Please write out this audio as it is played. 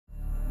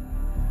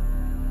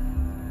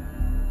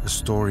a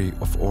story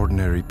of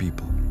ordinary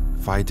people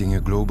fighting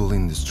a global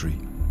industry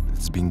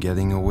that's been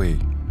getting away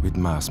with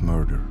mass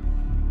murder.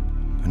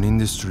 An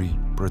industry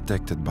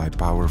protected by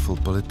powerful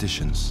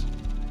politicians.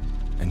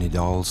 And it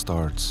all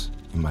starts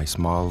in my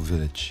small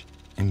village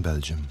in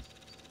Belgium.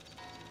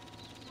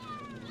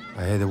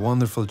 I had a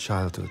wonderful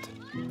childhood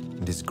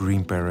in this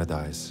green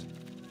paradise.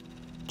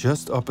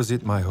 Just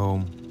opposite my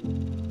home,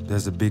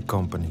 there's a big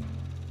company,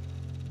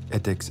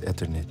 Etex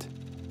Eternit.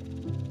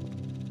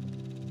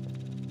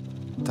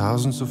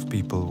 Thousands of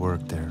people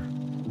work there.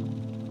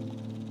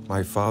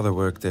 My father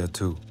worked there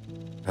too,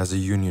 as a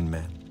union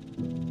man.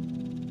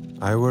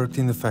 I worked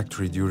in the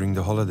factory during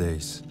the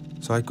holidays,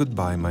 so I could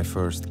buy my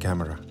first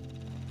camera.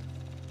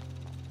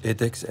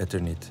 Etex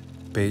Eternit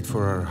paid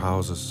for our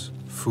houses,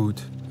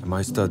 food, and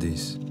my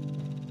studies.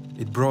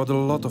 It brought a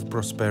lot of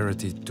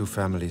prosperity to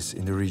families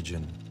in the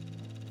region.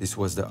 This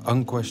was the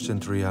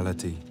unquestioned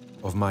reality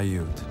of my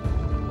youth.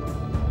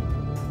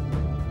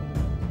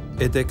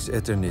 Etex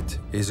Eternit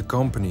is a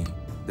company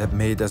that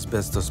made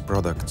asbestos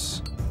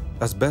products.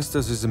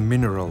 Asbestos is a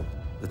mineral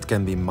that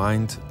can be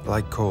mined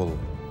like coal.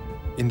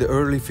 In the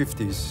early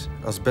 50s,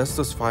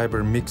 asbestos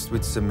fiber mixed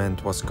with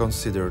cement was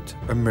considered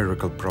a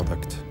miracle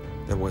product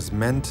that was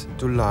meant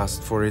to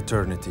last for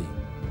eternity.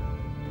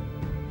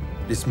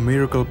 This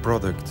miracle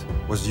product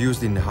was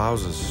used in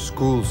houses,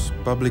 schools,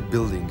 public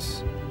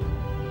buildings.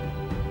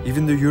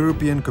 Even the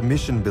European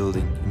Commission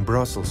building in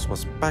Brussels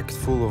was packed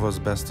full of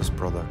asbestos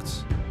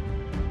products.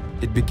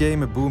 It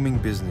became a booming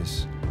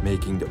business,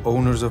 making the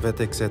owners of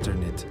Etex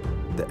Eternit,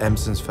 the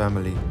Emsens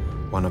family,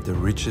 one of the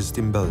richest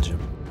in Belgium.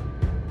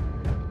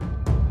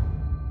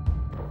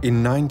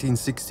 In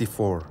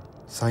 1964,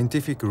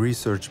 scientific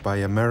research by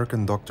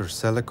American Dr.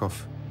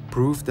 Selikoff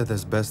proved that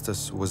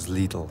asbestos was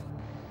lethal.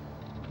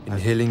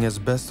 Inhaling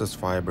asbestos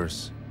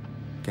fibers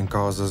can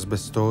cause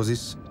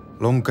asbestosis,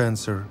 lung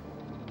cancer,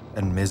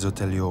 and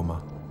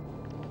mesothelioma.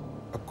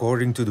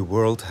 According to the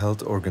World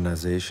Health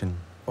Organization,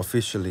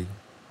 officially,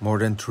 more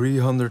than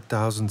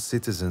 300,000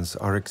 citizens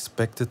are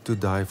expected to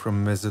die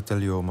from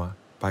mesothelioma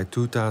by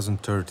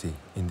 2030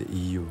 in the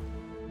EU.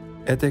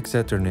 Etex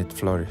Eternit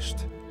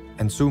flourished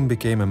and soon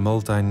became a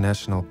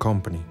multinational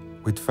company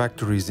with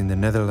factories in the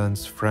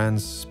Netherlands,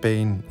 France,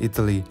 Spain,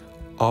 Italy,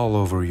 all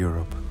over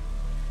Europe.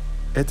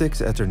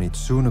 Etex Eternit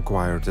soon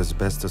acquired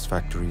asbestos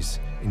factories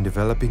in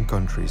developing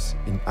countries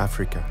in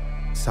Africa,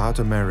 South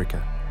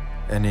America,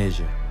 and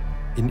Asia.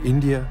 In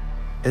India,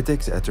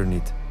 Etex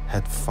Eternit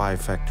had 5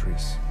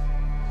 factories.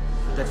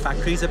 That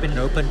factories have been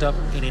opened up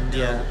in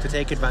India to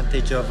take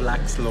advantage of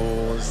lax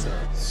laws.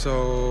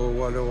 So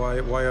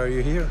why are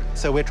you here?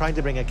 So we're trying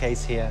to bring a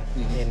case here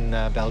in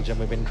Belgium.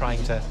 We've been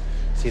trying to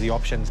see the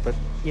options, but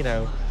you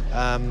know,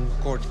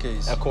 Court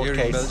case. A court here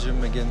case in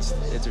Belgium against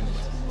Eternit.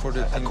 For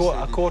the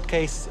a court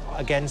case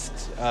against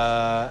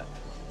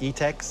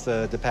Etex,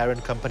 the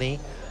parent company,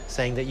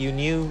 saying that you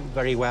knew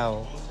very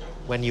well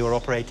when you were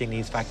operating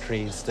these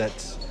factories that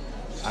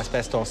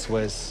asbestos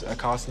was a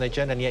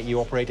carcinogen, and yet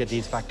you operated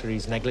these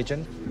factories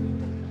negligent.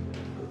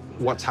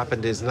 What's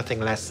happened is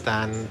nothing less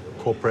than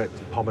corporate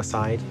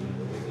homicide.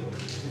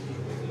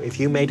 If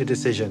you made a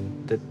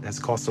decision that has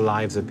cost the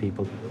lives of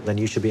people, then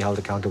you should be held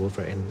accountable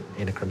for it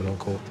in a criminal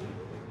court.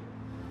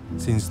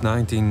 Since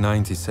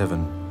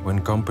 1997,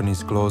 when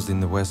companies closed in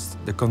the West,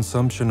 the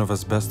consumption of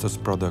asbestos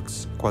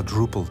products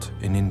quadrupled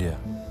in India.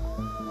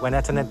 When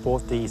Eternit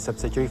bought the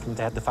subsidiary,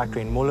 they had the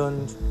factory in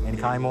Mulund, in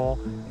Kaimur,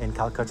 in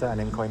Calcutta,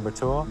 and in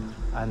Coimbatore.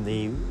 And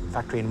the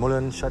factory in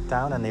Mulund shut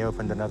down, and they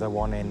opened another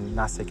one in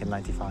Nasik in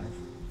 '95.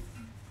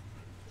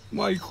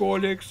 My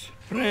colleagues,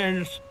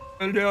 friends,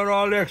 they are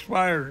all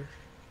expired.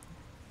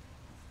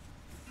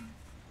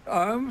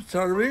 I'm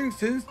serving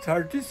since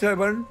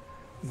 37.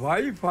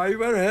 Why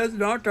fiber has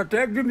not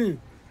attacked me?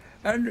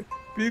 And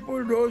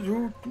people, those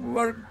who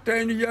work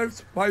 10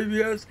 years, 5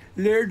 years,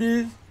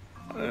 ladies,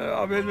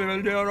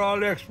 available, they are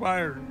all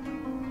expired.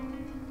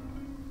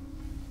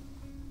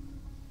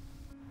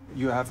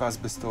 You have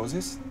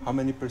asbestosis? How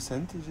many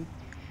percent is it?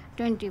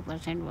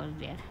 20% was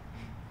there.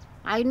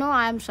 I know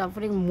I am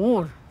suffering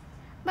more,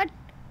 but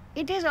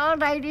it is all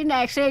right. In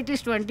X-ray it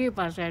is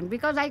 20%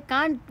 because I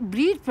can't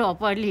breathe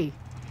properly.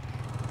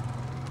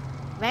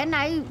 When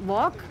I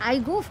walk, I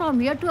go from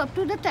here to up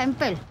to the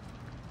temple.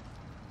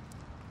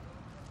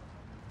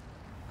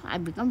 I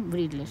become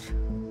breathless.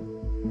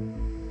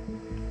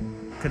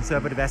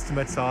 Conservative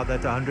estimates are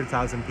that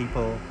 100,000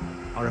 people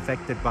are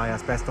affected by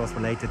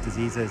asbestos-related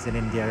diseases in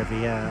India every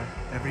year.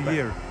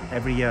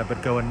 Every year,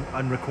 but go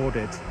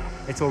unrecorded.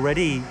 It's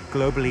already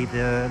globally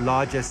the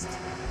largest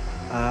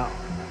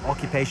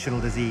occupational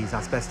disease,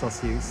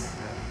 asbestos use,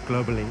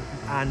 globally.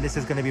 And this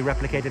is going to be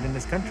replicated in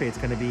this country. It's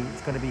going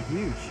to be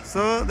huge.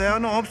 So there are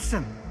no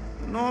option.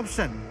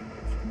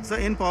 So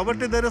in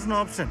poverty, there is no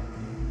option.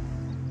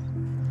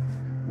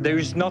 There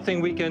is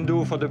nothing we can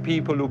do for the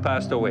people who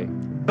passed away.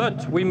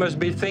 But we must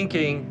be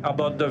thinking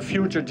about the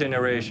future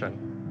generation.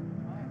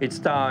 It's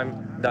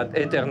time that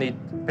Eternit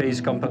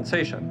pays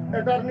compensation.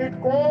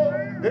 Eternit ko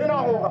dena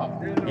hoga.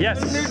 Yes.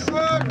 Eternit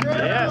ko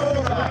dena Yes.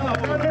 hoga.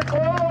 Eternit ko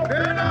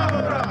dena